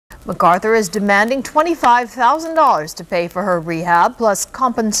MacArthur is demanding $25,000 to pay for her rehab, plus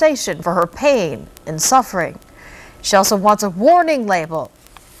compensation for her pain and suffering. She also wants a warning label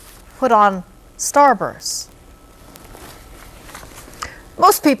put on Starburst.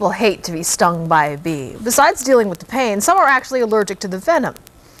 Most people hate to be stung by a bee. Besides dealing with the pain, some are actually allergic to the venom.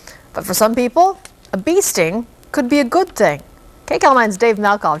 But for some people, a bee sting could be a good thing. KCAL 9's Dave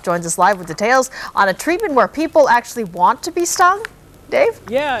Malkoff joins us live with details on a treatment where people actually want to be stung. Dave?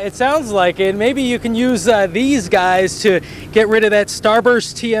 Yeah, it sounds like it. Maybe you can use these guys to get rid of that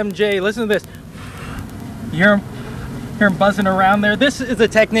Starburst TMJ. Listen to this. You hear him buzzing around there? This is a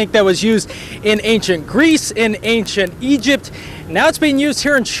technique that was used in ancient Greece, in ancient Egypt. Now it's being used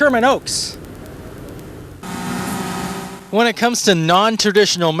here in Sherman Oaks. When it comes to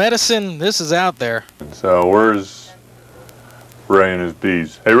non-traditional medicine, this is out there. So where's Ray and his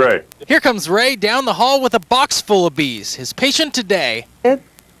bees? Hey, Ray. Here comes Ray down the hall with a box full of bees. His patient today It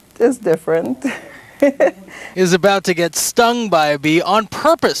is different. is about to get stung by a bee on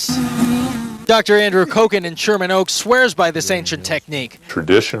purpose. Dr. Andrew Koken in Sherman Oaks swears by this ancient technique.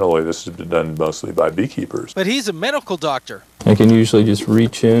 Traditionally, this has been done mostly by beekeepers. But he's a medical doctor. I can usually just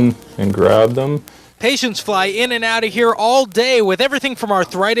reach in and grab them. Patients fly in and out of here all day with everything from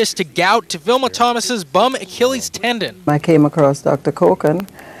arthritis to gout to Vilma Thomas's bum Achilles tendon. I came across Dr. Koken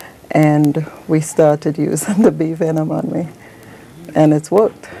and we started using the bee venom on me, and it's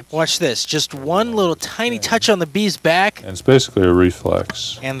worked. Watch this, just one little tiny touch on the bee's back And it's basically a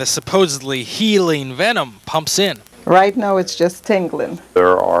reflex. and the supposedly healing venom pumps in. Right now it's just tingling.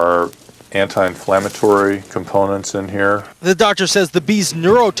 There are anti-inflammatory components in here. The doctor says the bee's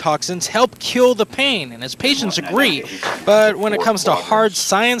neurotoxins help kill the pain, and his patients agree. But when it comes to hard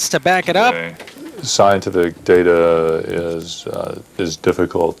science to back it up, Scientific data is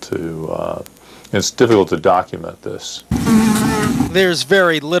difficult to it's difficult to document this. there's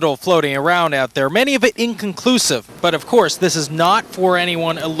very little floating around out there, many of it inconclusive. But of course, this is not for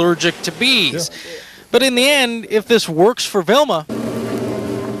anyone allergic to bees. Yeah. But in the end, if this works for Vilma,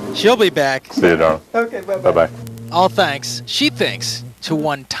 she'll be back. See you, darling. Okay, bye-bye. Bye-bye. All thanks, she thinks, to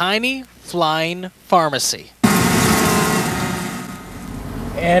one tiny flying pharmacy.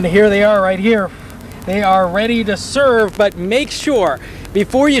 And here they are right here. They are ready to serve, but make sure,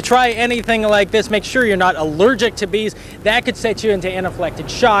 before you try anything like this, make sure you're not allergic to bees. That could set you into anaphylactic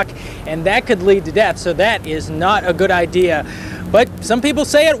shock, and that could lead to death, so that is not a good idea. But some people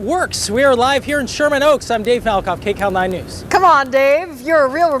say it works. We are live here in Sherman Oaks. I'm Dave Malkoff, KCAL 9 News. Come on, Dave. You're a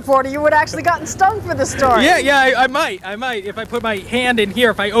real reporter. You would have actually gotten stung for the story. Yeah, I might. If I put my hand in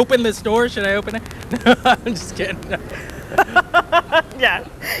here, if I open this door, should I open it? No, I'm just kidding. Yeah,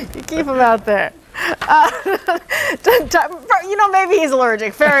 you keep him out there. You know, maybe he's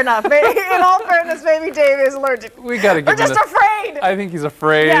allergic. Fair enough. Maybe, in all fairness, maybe Dave is allergic. We gotta give him just afraid. I think he's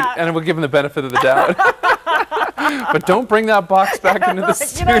afraid, yeah. And we'll give him the benefit of the doubt. But don't bring that box back into the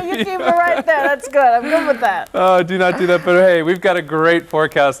studio. You know, you keep it right there. That's good. I'm good with that. Oh, do not do that. But hey, we've got a great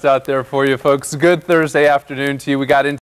forecast out there for you, folks. Good Thursday afternoon to you. We got into